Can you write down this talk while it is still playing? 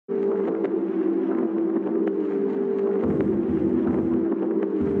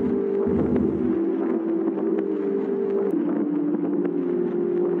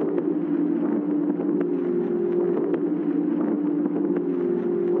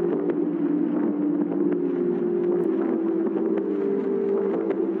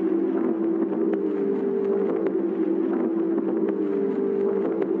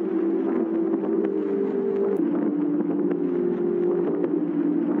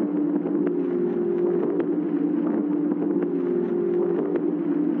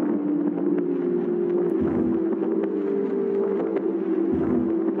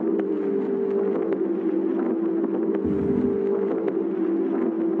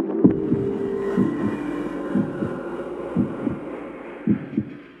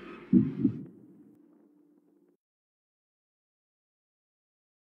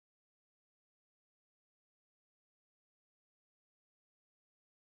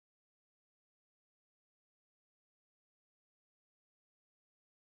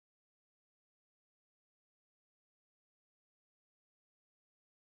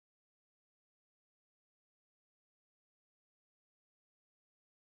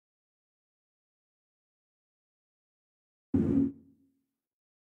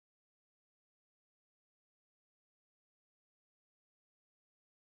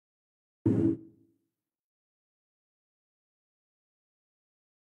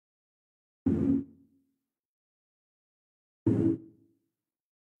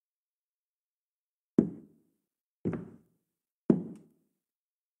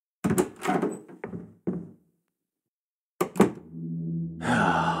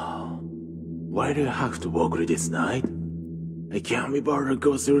Why do you have to walk through this night? I can't be bothered to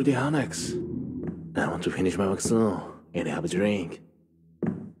go through the annex. I want to finish my work soon and have a drink.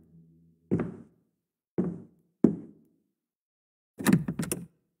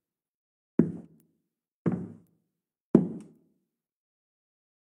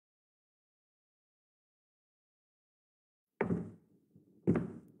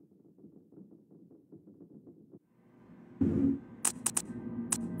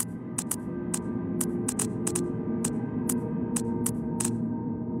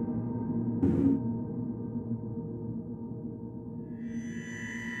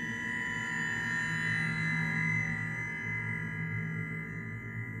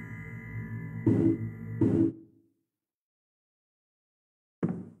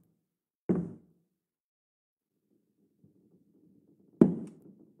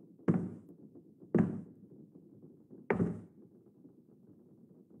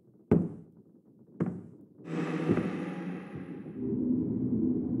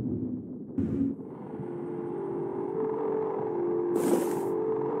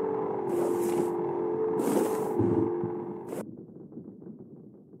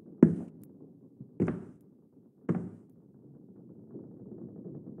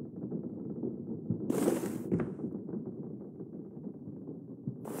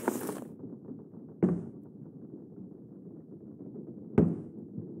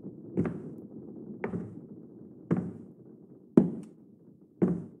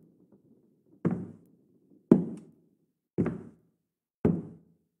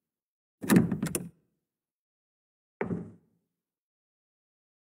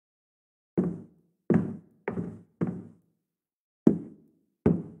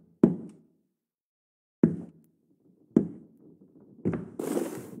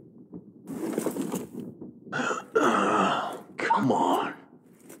 Come on.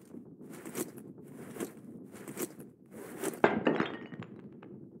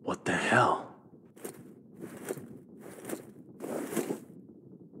 What the hell?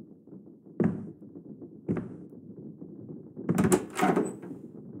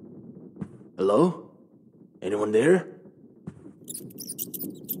 Hello? Anyone there?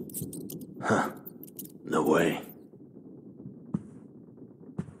 Huh. No way.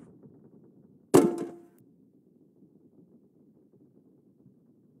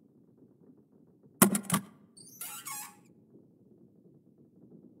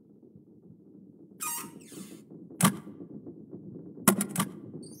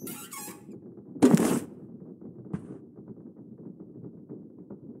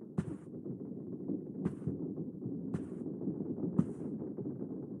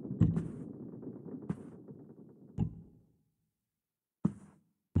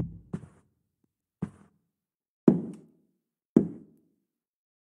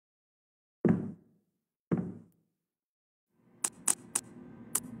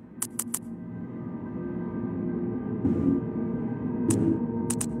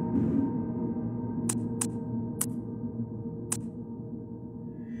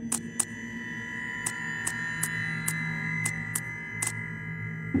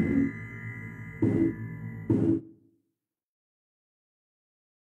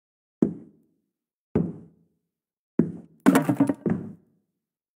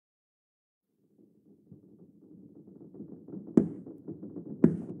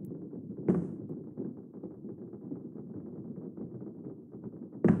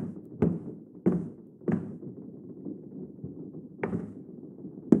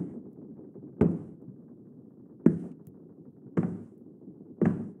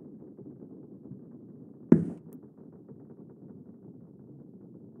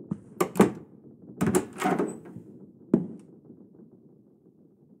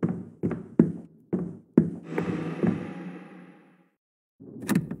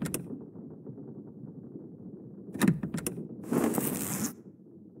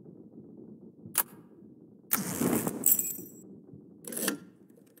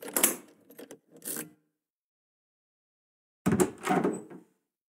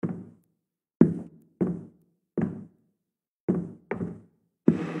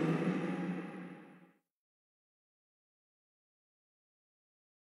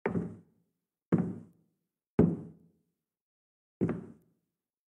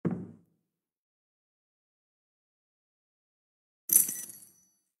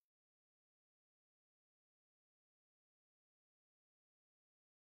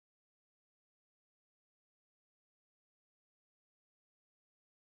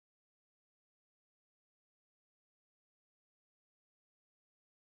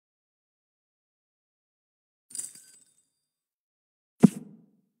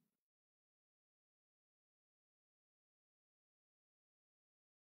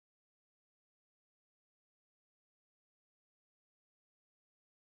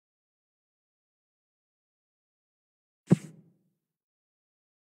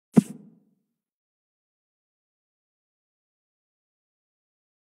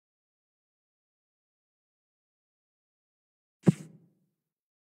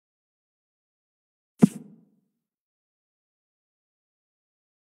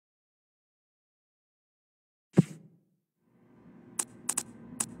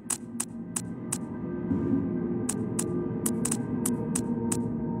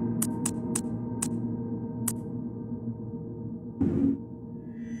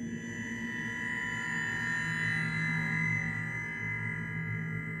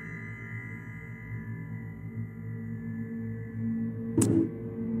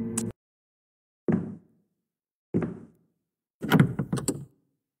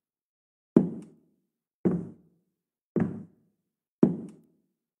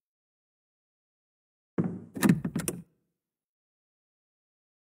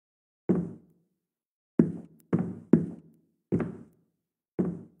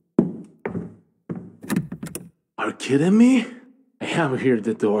 Are you kidding me? I have here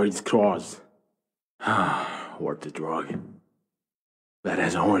the door is closed. What the drug? But I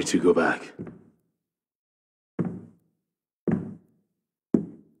don't want to go back.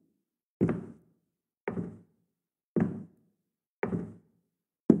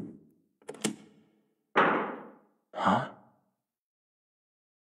 Huh?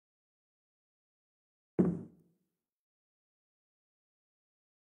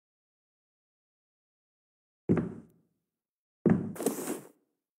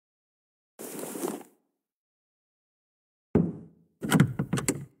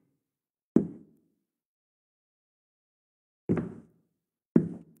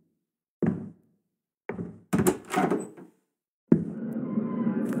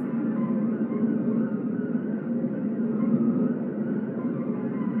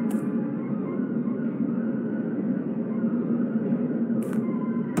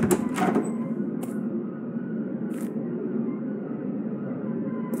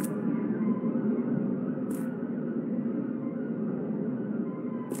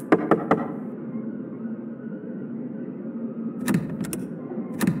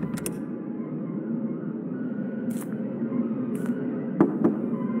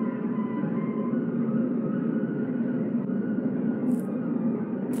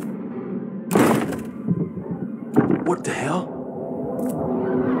 What the hell?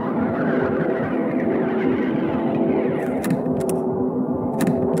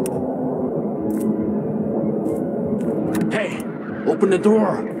 Hey! Open the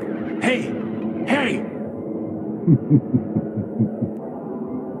door! Hey! Hey!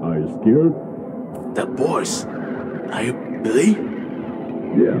 Are you scared? That voice! Are you Billy?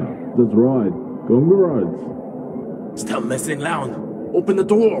 Yeah, that's right. Congrats. Stop messing around! Open the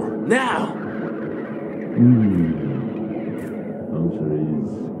door! Now! Answer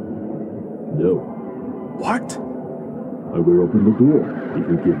is no. What? I will open the door if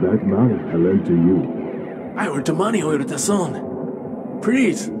you give back money I lent to you. I want the money over the sun.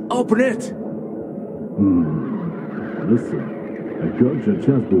 Please, open it! Listen, I got your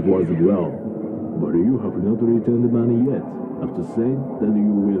chance before as well, but you have not returned the money yet. After saying that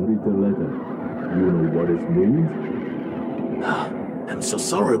you will return later. You know what it means? I'm so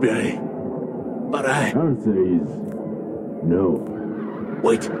sorry, Billy. But Answer is no.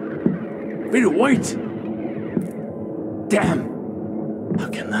 Wait! Billy, wait! Damn! How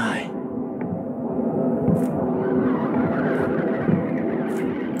can I?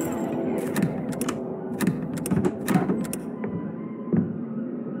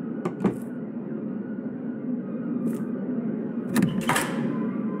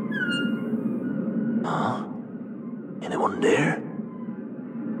 Huh? Anyone there?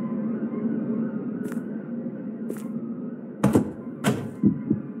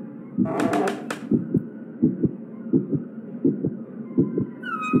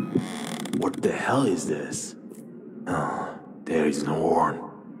 What the hell is this? Oh, there is no one.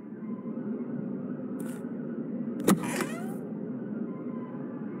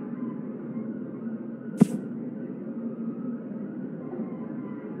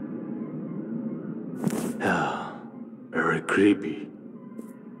 Very creepy.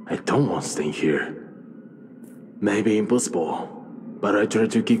 I don't want to stay here. Maybe impossible, but I try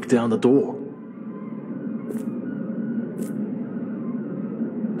to kick down the door.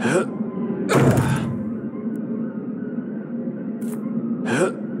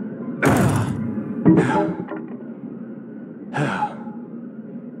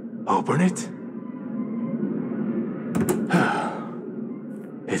 Open it.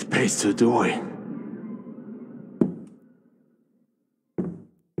 It pays to do it.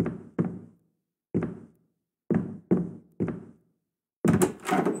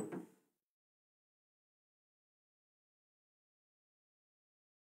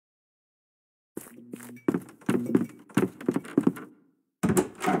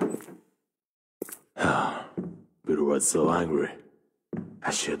 Peter was so angry.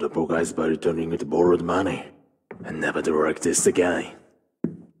 I should apologize by returning the borrowed money and never do like this again.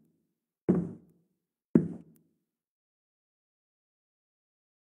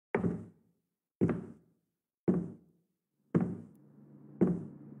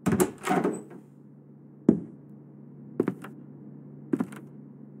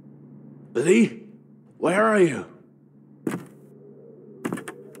 Billy? Where are you?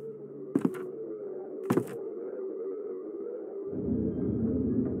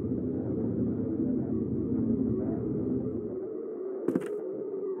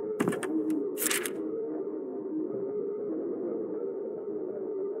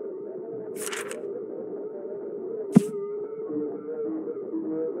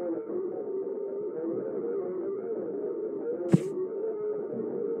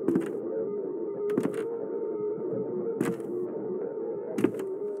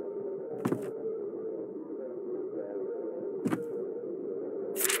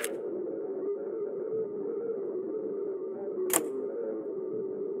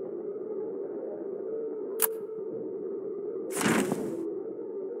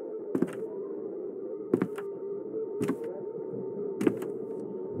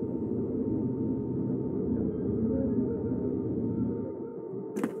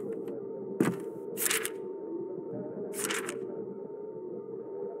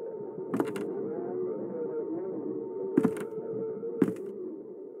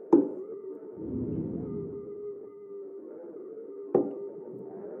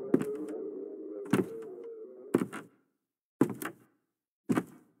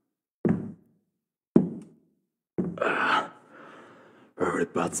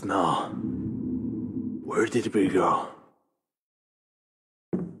 that smell. Where did we go?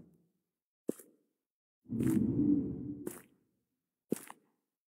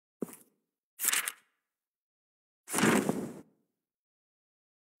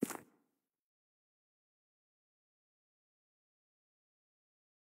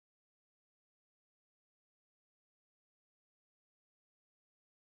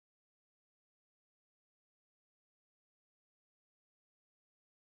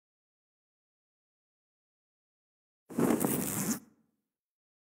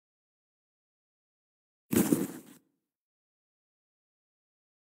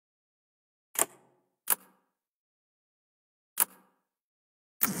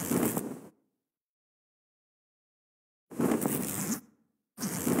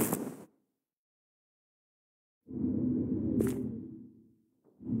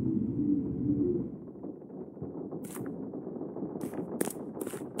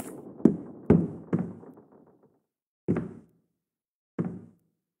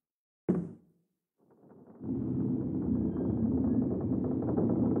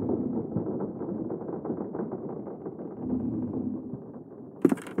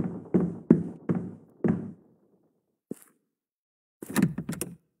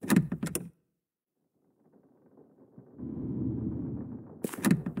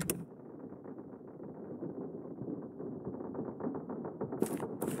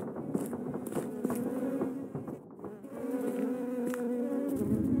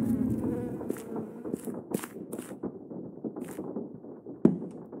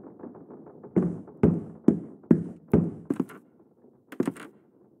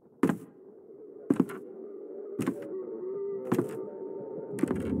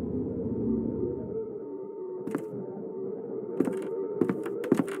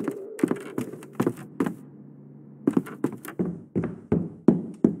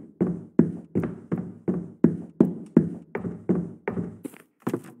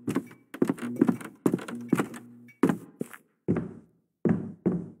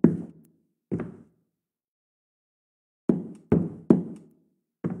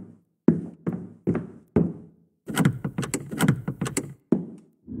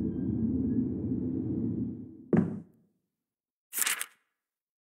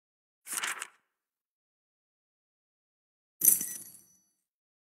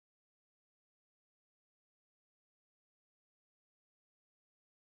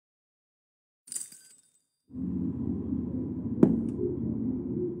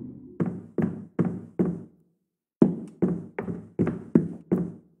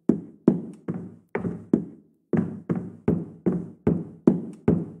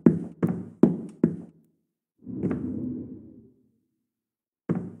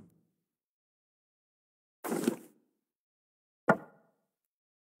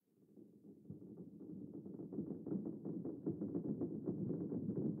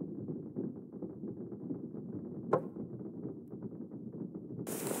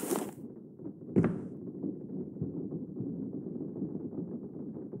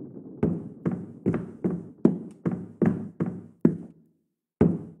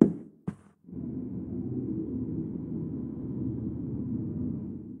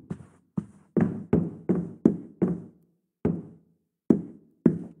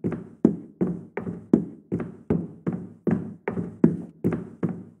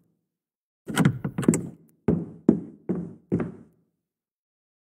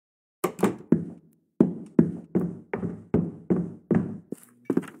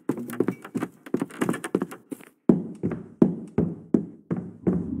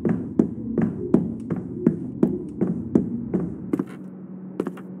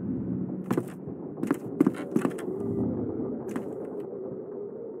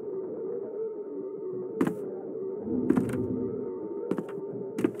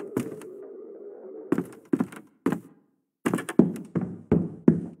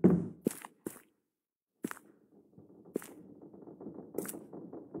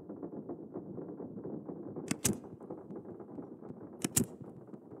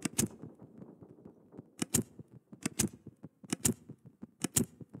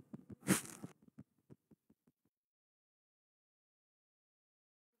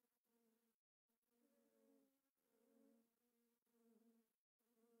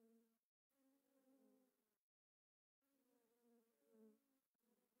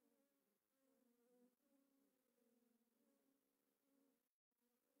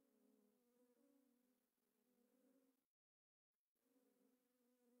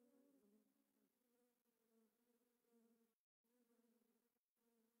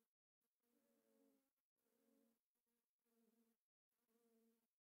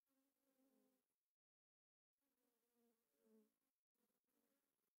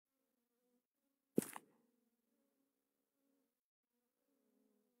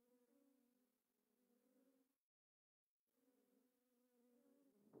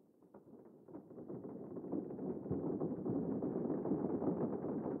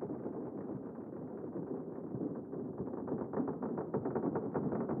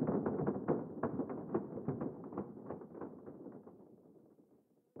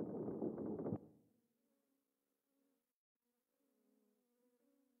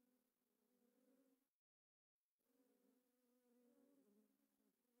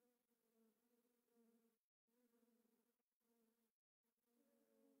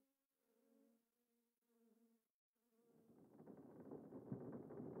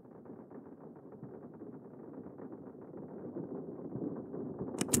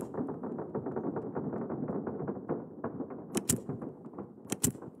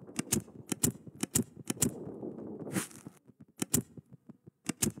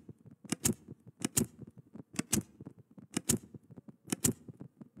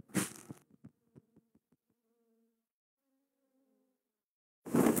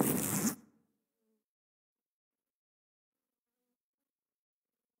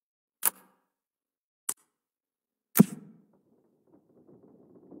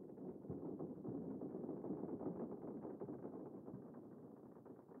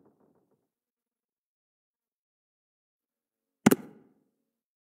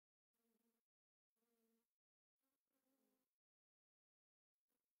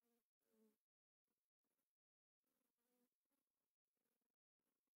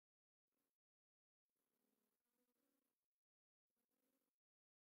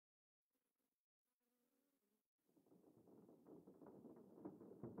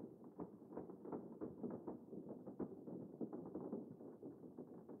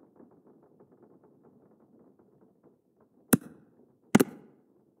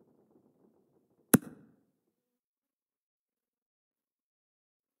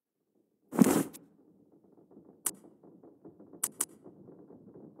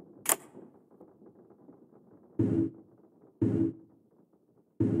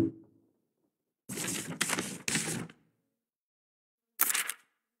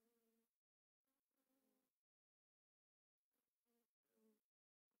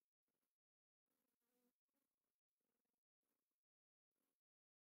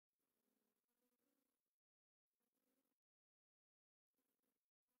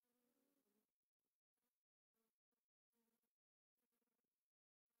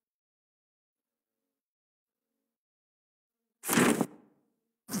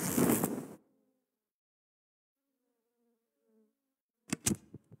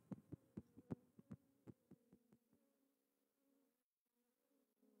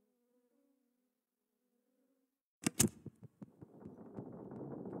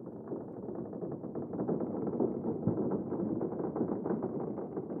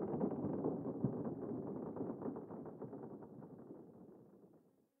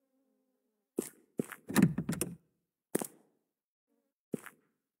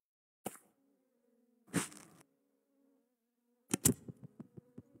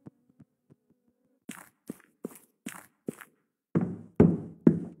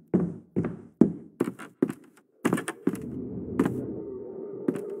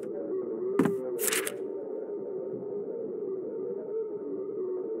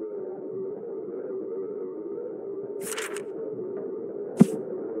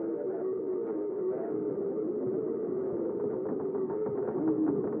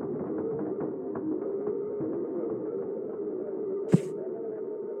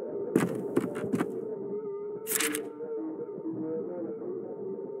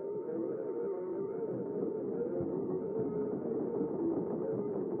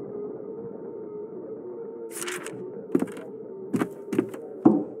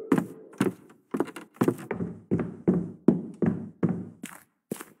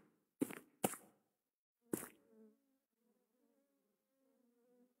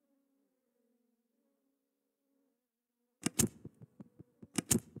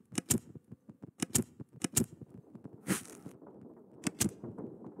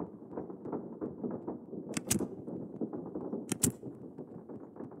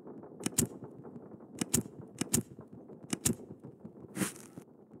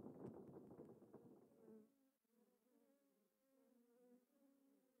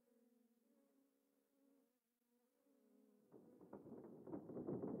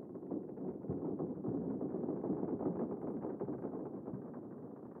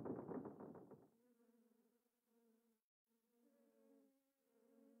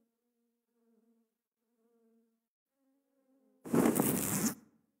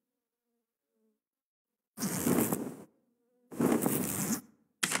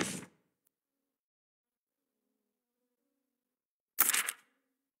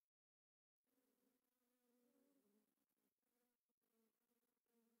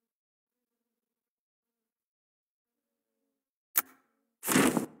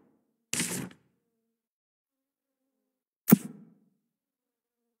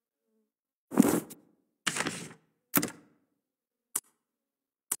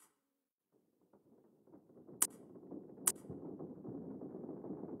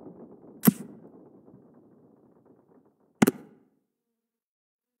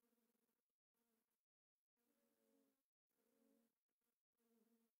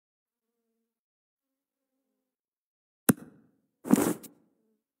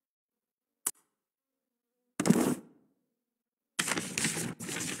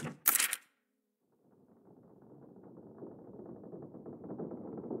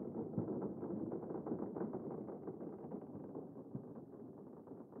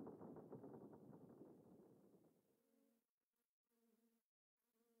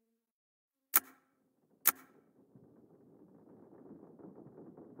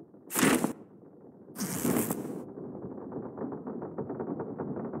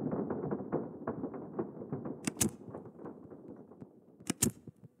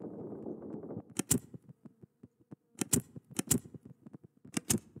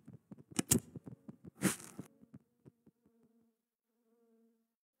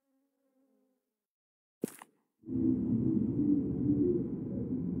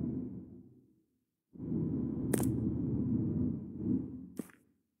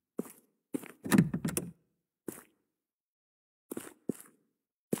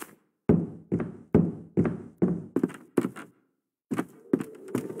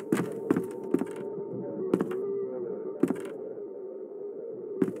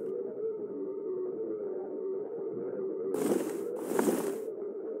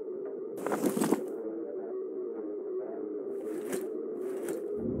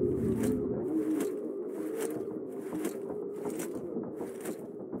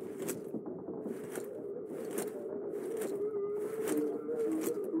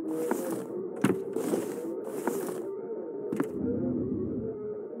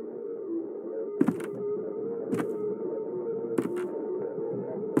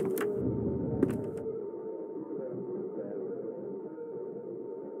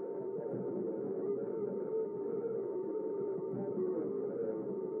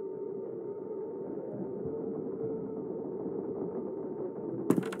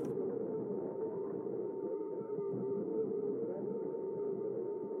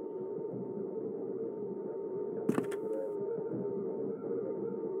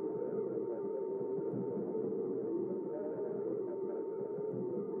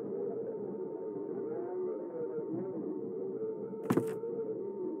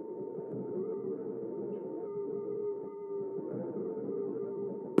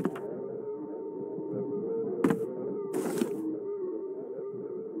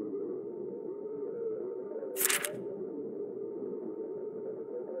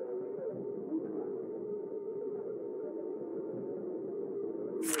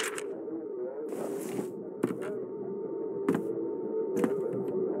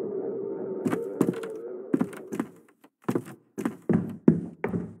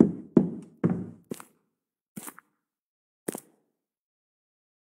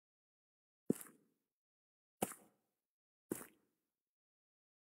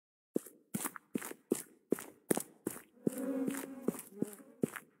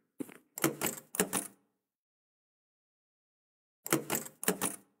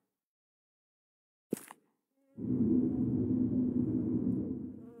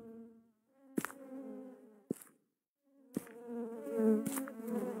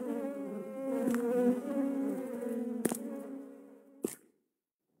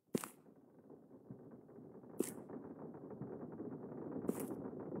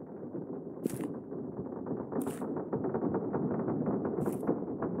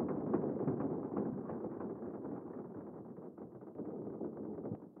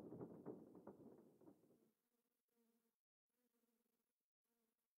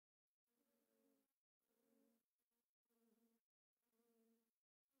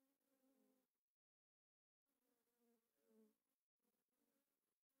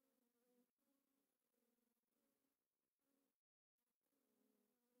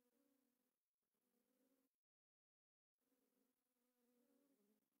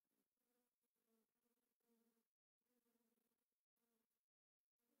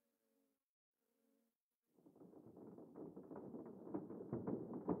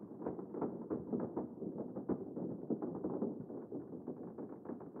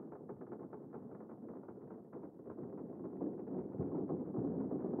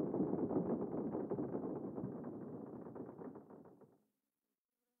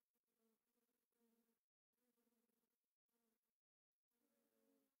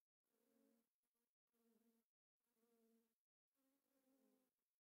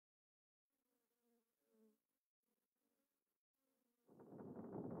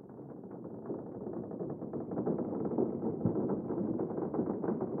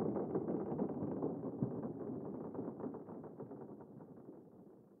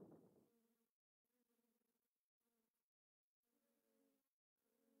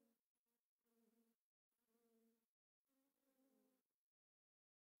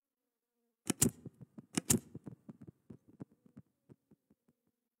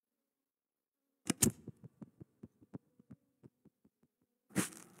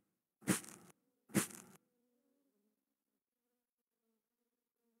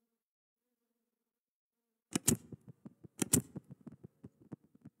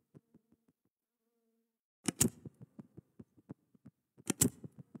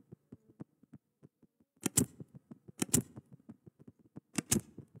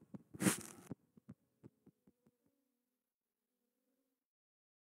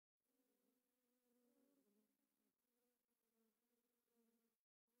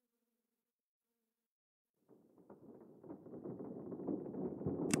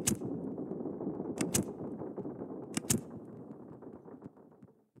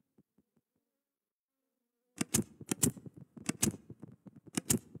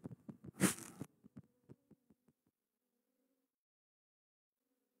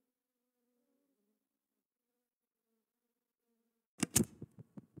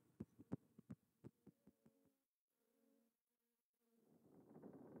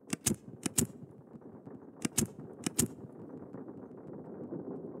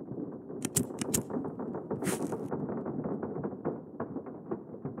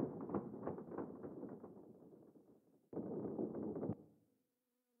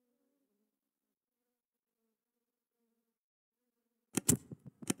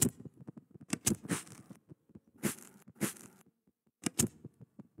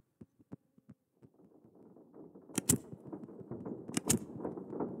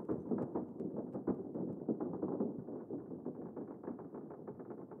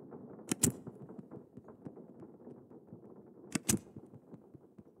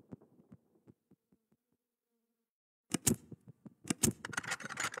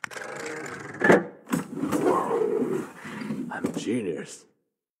 Genius.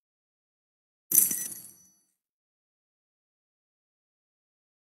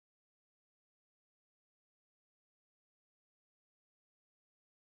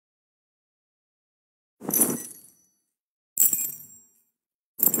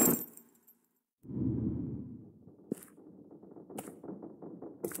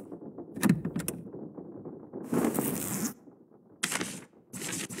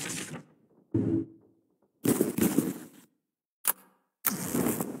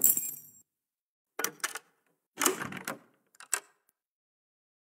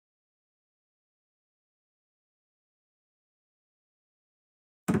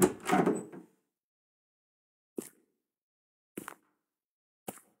 What's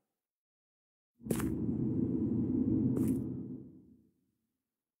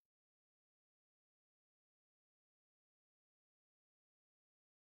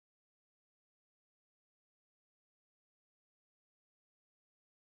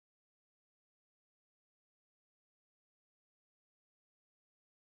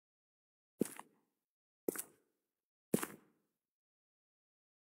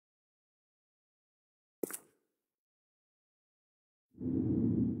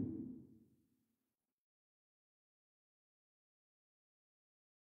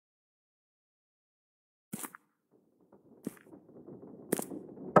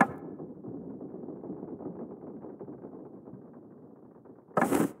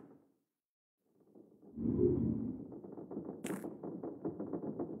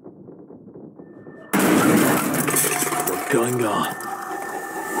going on?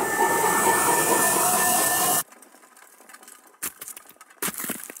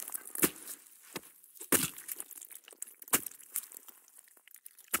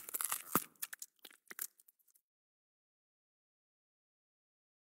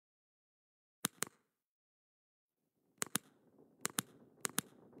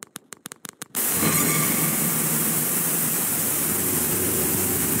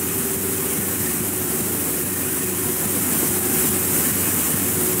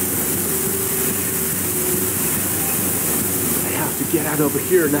 Get out over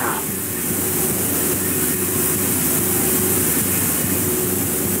here now.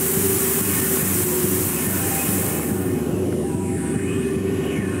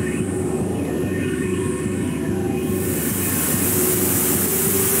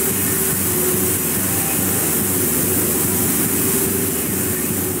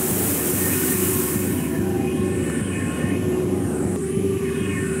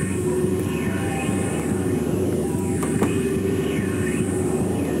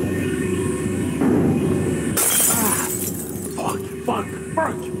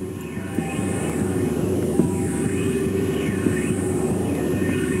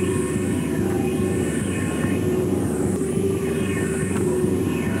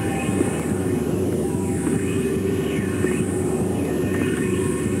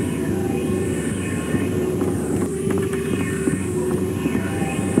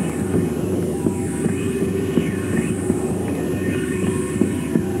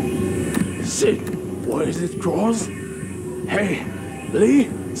 Shit! What is it, Cross? Hey, Lee,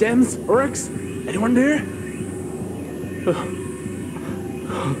 James, Rex, anyone there?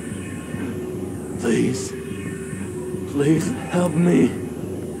 Please, please help me.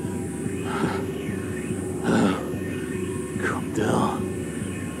 Calm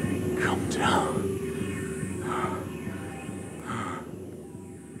down. Calm down.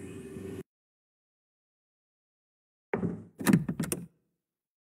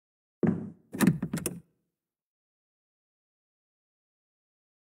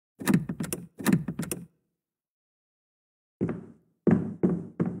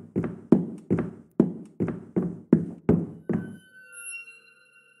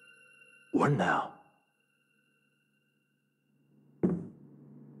 What now?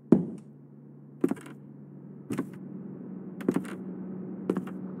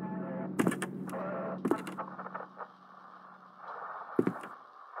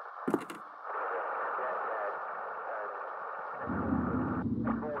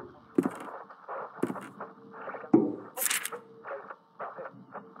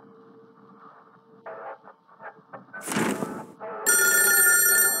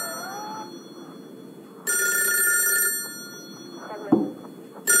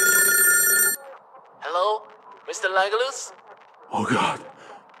 Hello, Mr. Langalus? Oh God.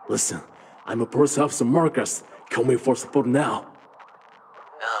 Listen, I'm a person of some markers. Call me for support now.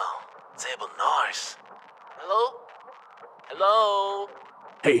 No, table noise. Hello? Hello?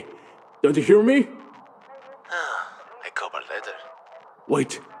 Hey, don't you hear me? I cover later.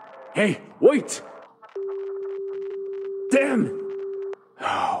 Wait. Hey, wait! Damn!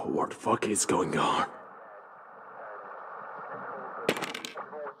 Oh, what the fuck is going on?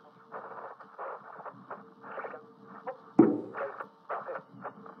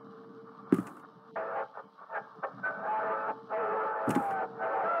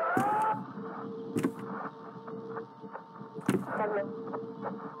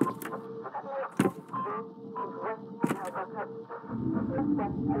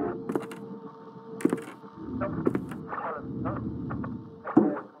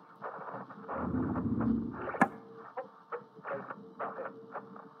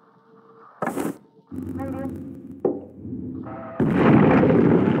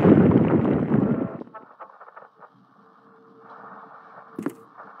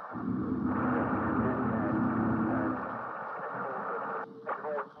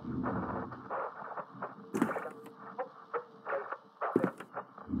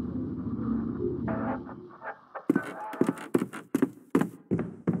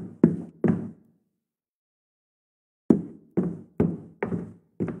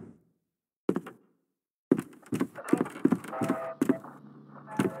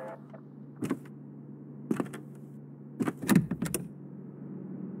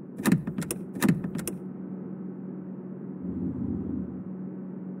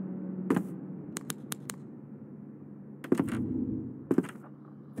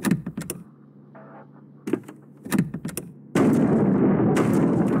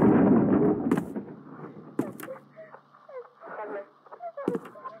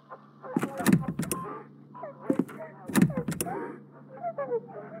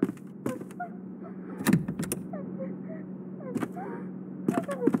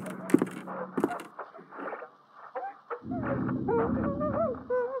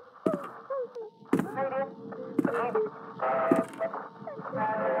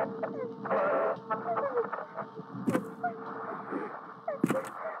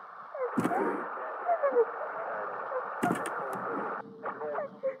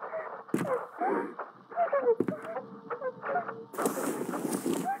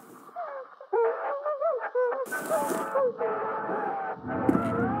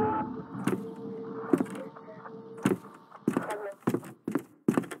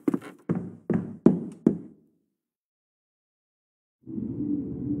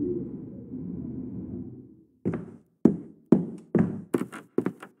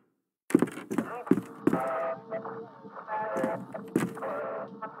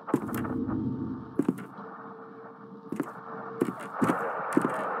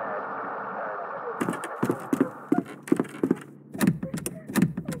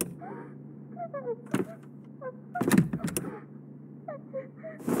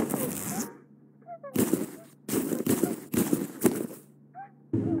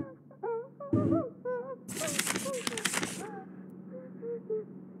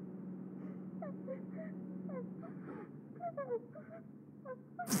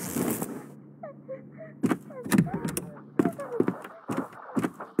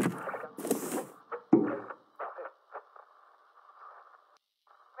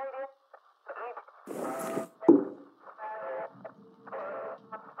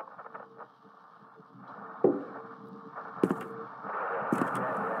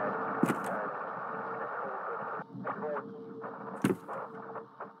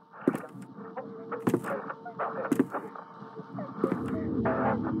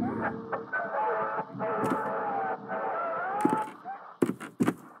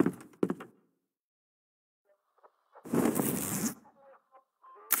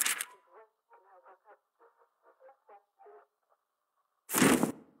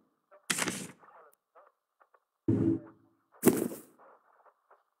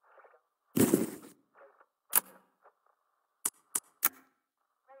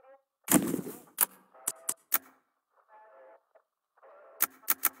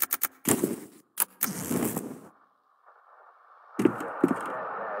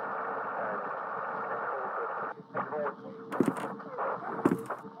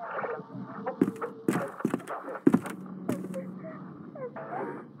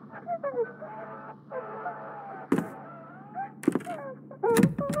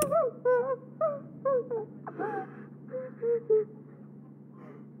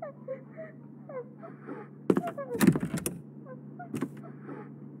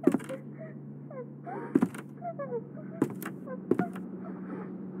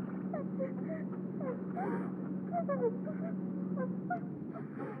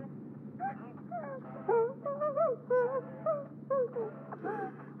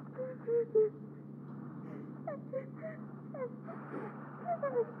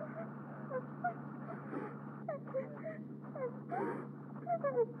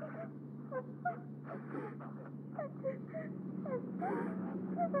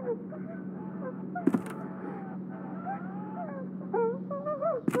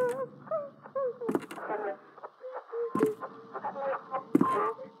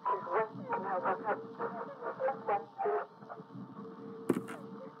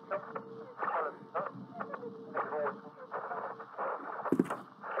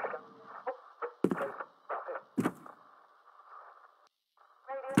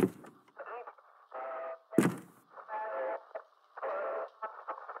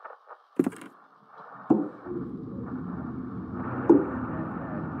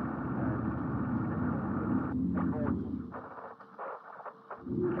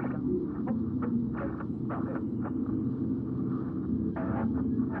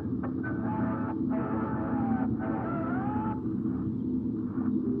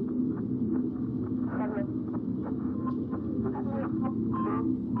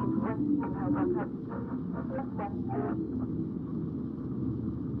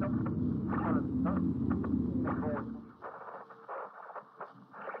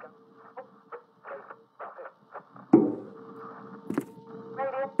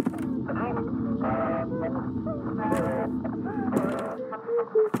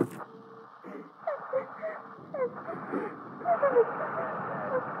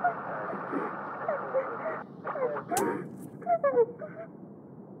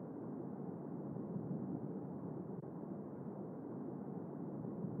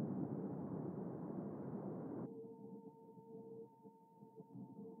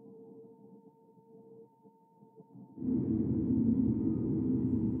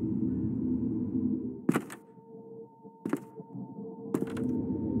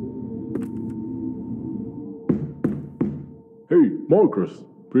 Hey, Marcus,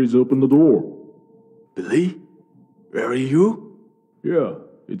 please open the door. Billy? Where are you? Yeah,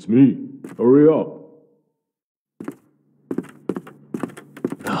 it's me. Hurry up.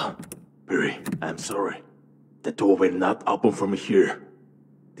 Billy, I'm sorry. The door will not open from here.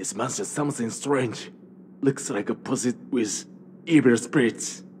 This monster is something strange. Looks like a possessed with evil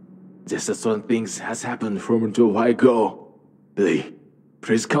spirits. Just as certain things has happened from a while ago. Billy,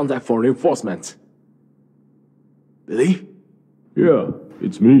 please contact for reinforcement. Billy? Yeah,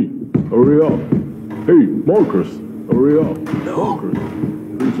 it's me. Hurry up. Hey, Marcus, hurry up. No. Marcus,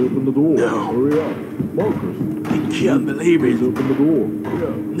 please open the door. No. Hurry up. Marcus, I can't believe please it. open the door.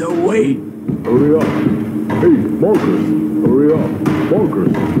 Yeah. No way. Hurry up. Hey, Marcus, hurry up.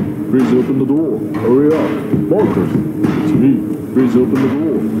 Marcus, please open the door. Hurry up. Marcus, it's me. Please open the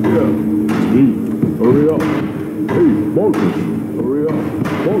door. Yeah, it's me. Hurry up. Hey, Marcus, hurry up.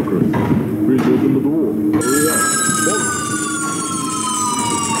 Marcus, please open the door. Hurry up. Marcus.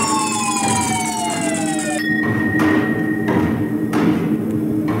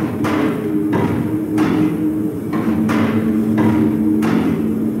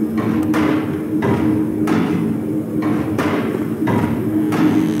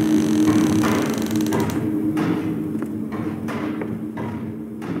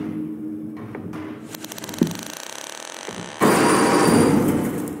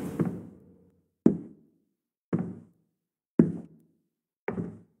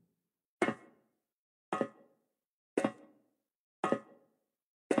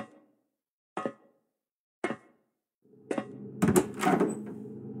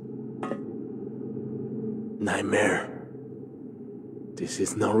 Nightmare. This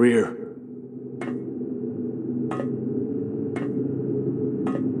is not real.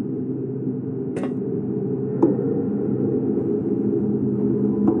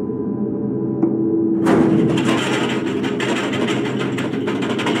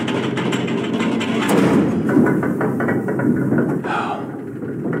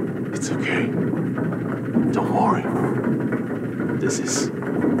 It's okay. Don't worry. This is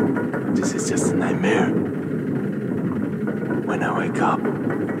just a nightmare. When I wake up,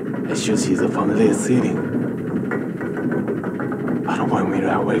 I should see the familiar ceiling. I don't want me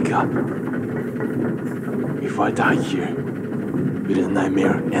to wake up. If I die here, will the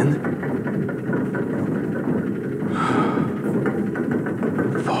nightmare end?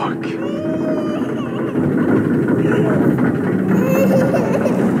 Fuck.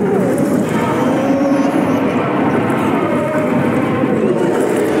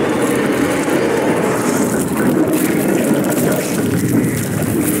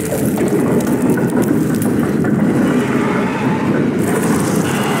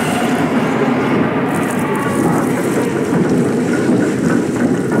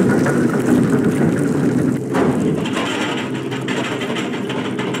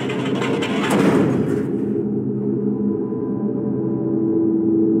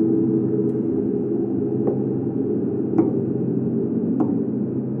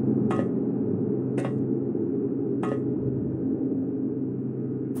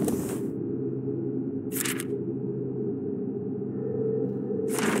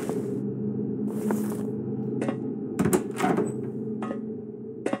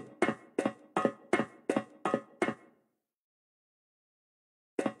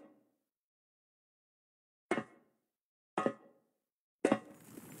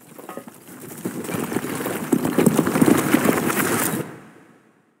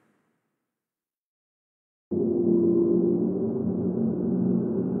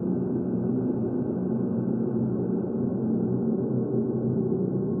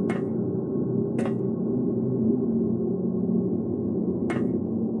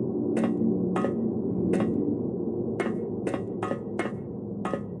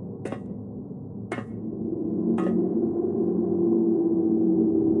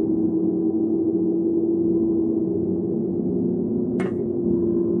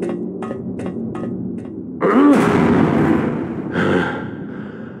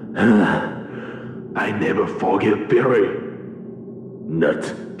 I never forget Billy.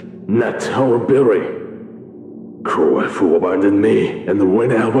 Not our Billy. Cruel fool abandoned me and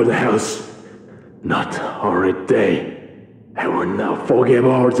went out of the house. Not our day. I will not forget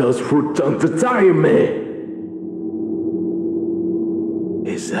about those who don't die me.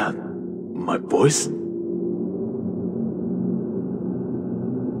 Is that my voice?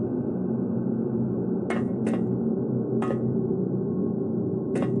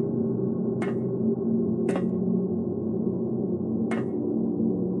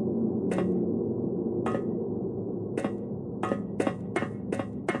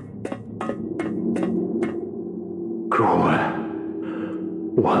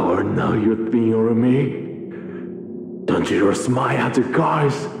 Why are now you thinking of me? Don't you smile at the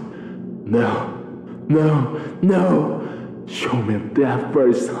guys? No. Show me that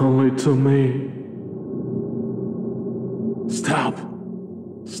face only to me. Stop.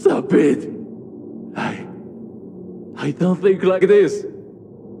 Stop it. I don't think like this.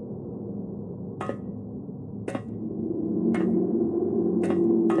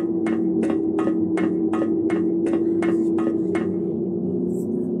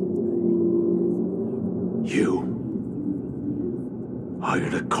 You. Are you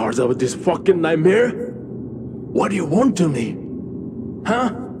the cause of this fucking nightmare? What do you want to me?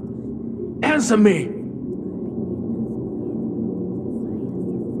 Huh? Answer me!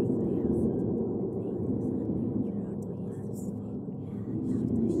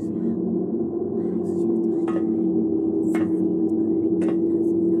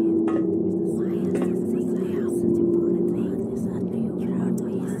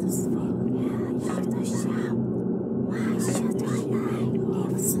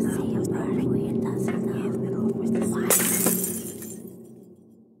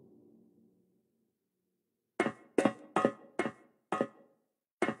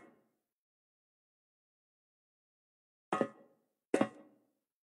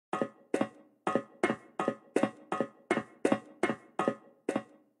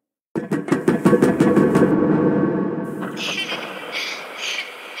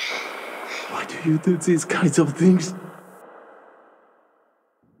 Why do you do these kinds of things?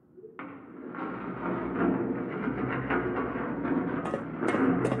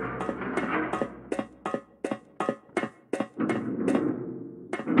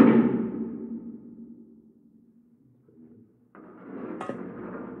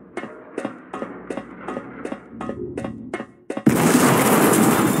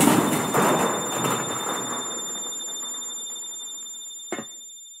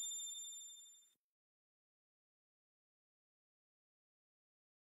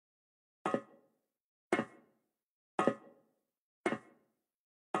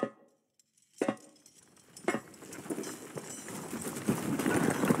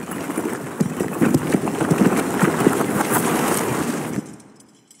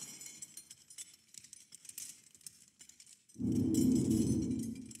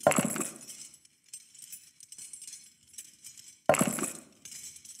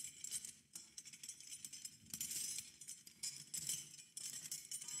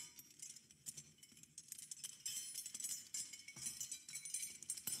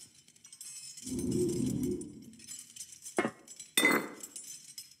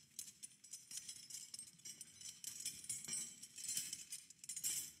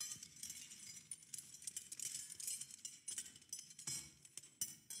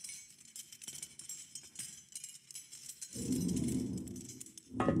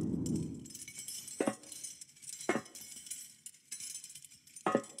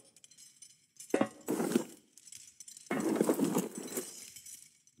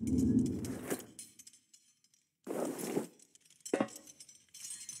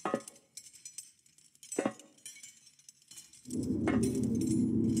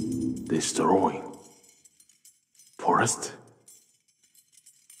 Destroying forest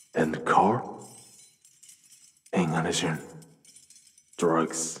and car, ammunition,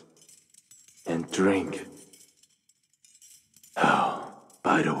 drugs, and drink. Oh,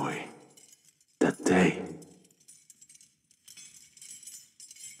 by the way, that day.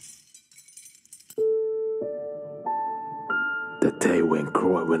 The day when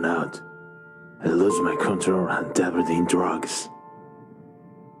Croy went out, I lost my control and dabbled in drugs.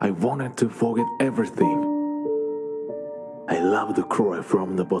 I wanted to forget everything. I loved Croy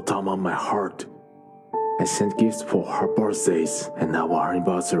from the bottom of my heart. I sent gifts for her birthdays and our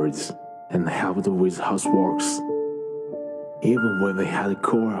anniversaries, and helped with houseworks. Even when we had a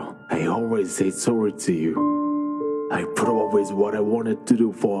quarrel, I always said sorry to you. I put up with what I wanted to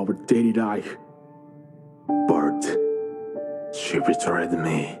do for our daily life. But she betrayed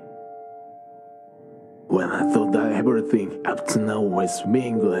me. When I thought that everything up to now was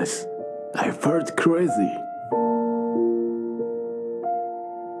meaningless, I felt crazy.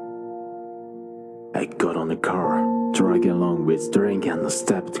 I got on the car, dragging along with drink and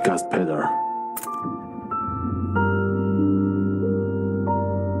stepped gas pedal.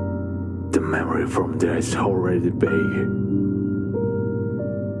 The memory from there is already vague.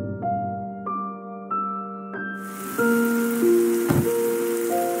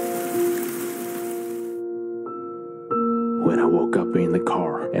 When I woke up in the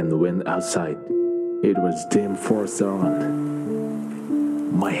car and went outside, it was dim forest around.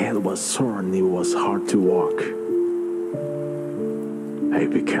 My head was sore and it was hard to walk. I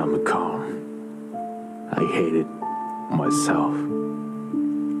became calm. I hated myself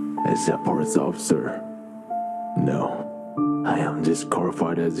as a police officer. No, I am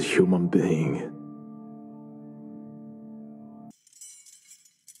disqualified as a human being.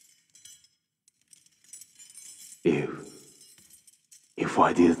 If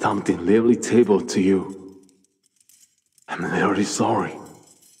I did something really terrible to you, I'm really sorry.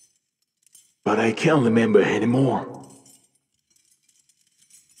 But I can't remember anymore.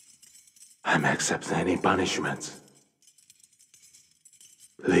 I'm accepting any punishment.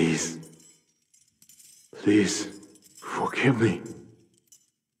 Please, forgive me.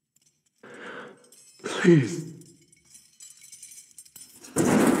 Please.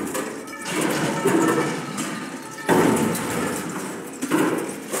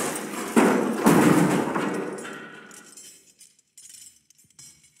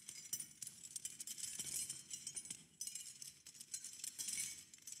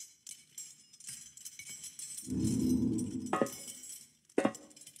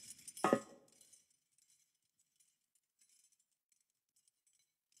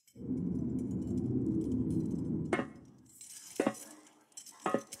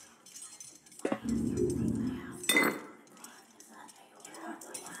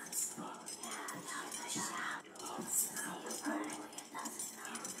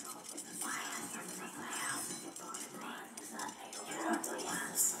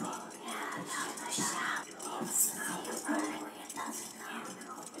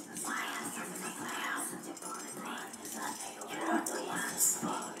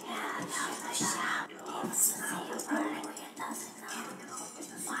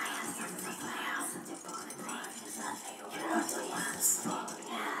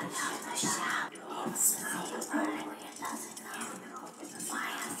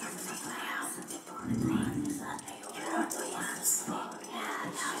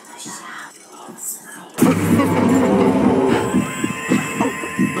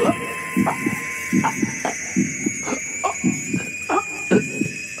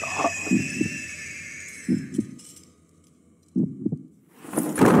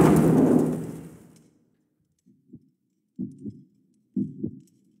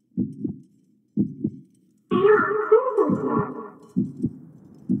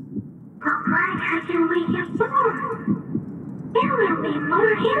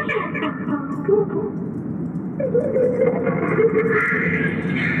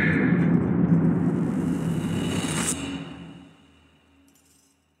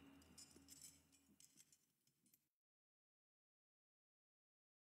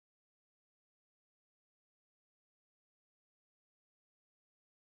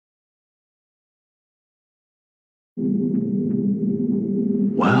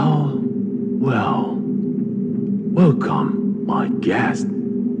 Well, welcome, my guest.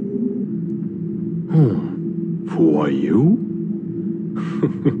 Who are you?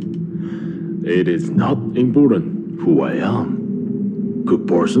 It is not important who I am. Good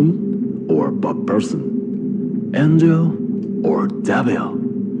person or bad person. Angel or devil.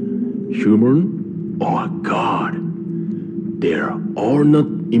 Human or God. They are all not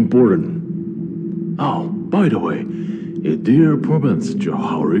important. Oh, by the way, is there problems,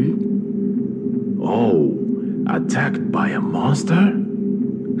 Johari? Oh, attacked by a monster?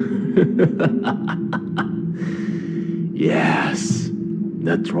 Yes,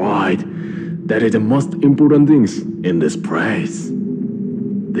 that's right. That is the most important things in this place.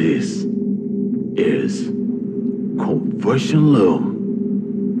 This is confession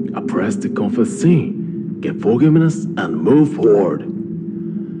room. I press the confess scene, get forgiveness, and move forward.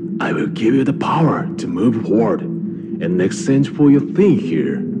 I will give you the power to move forward in exchange for your thing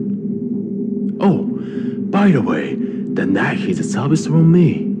here. Oh, by the way, the night is a service from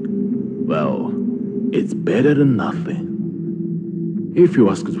me. Well, it's better than nothing. If you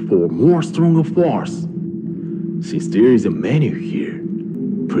ask for more stronger force, since there is a menu here,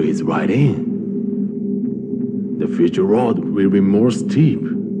 please write in. The future road will be more steep.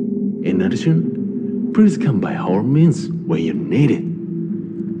 In addition, please come by all means when you need it.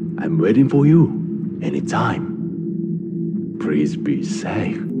 I'm waiting for you anytime. Please be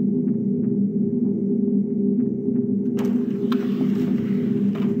safe.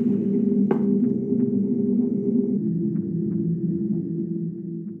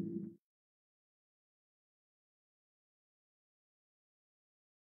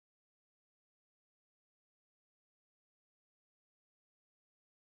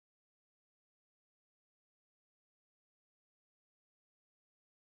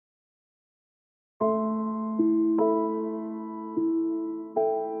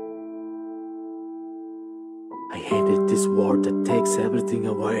 I hated this world that takes everything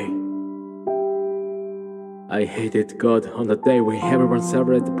away. I hated God on the day when everyone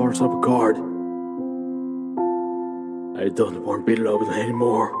celebrated the birth of God. I don't want to be loved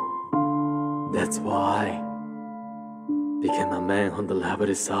anymore. That's why I became a man on the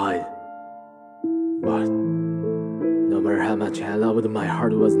liability side. But no matter how much I loved, my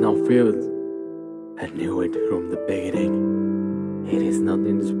heart was not filled. I knew it from the beginning. It is not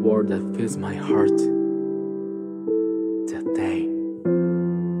in this world that fills my heart. That day,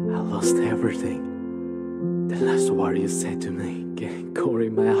 I lost everything. The last word you said to me, getting caught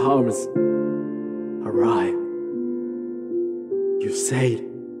in my arms. Alright. You said,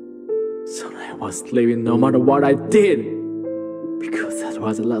 son, I was leaving no matter what I did. Because that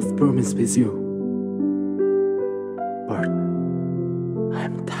was the last promise with you. But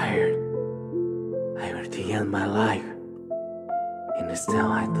I'm tired. I'm at the end of my life. In this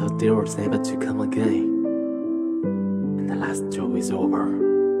town, I thought there was never to come again. And the last job is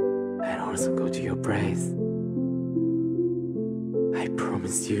over. I'd also go to your place. I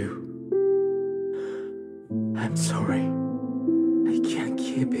promise you. I'm sorry. I can't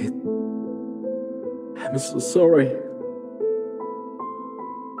keep it. I'm so sorry.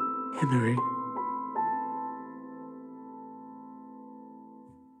 Emery.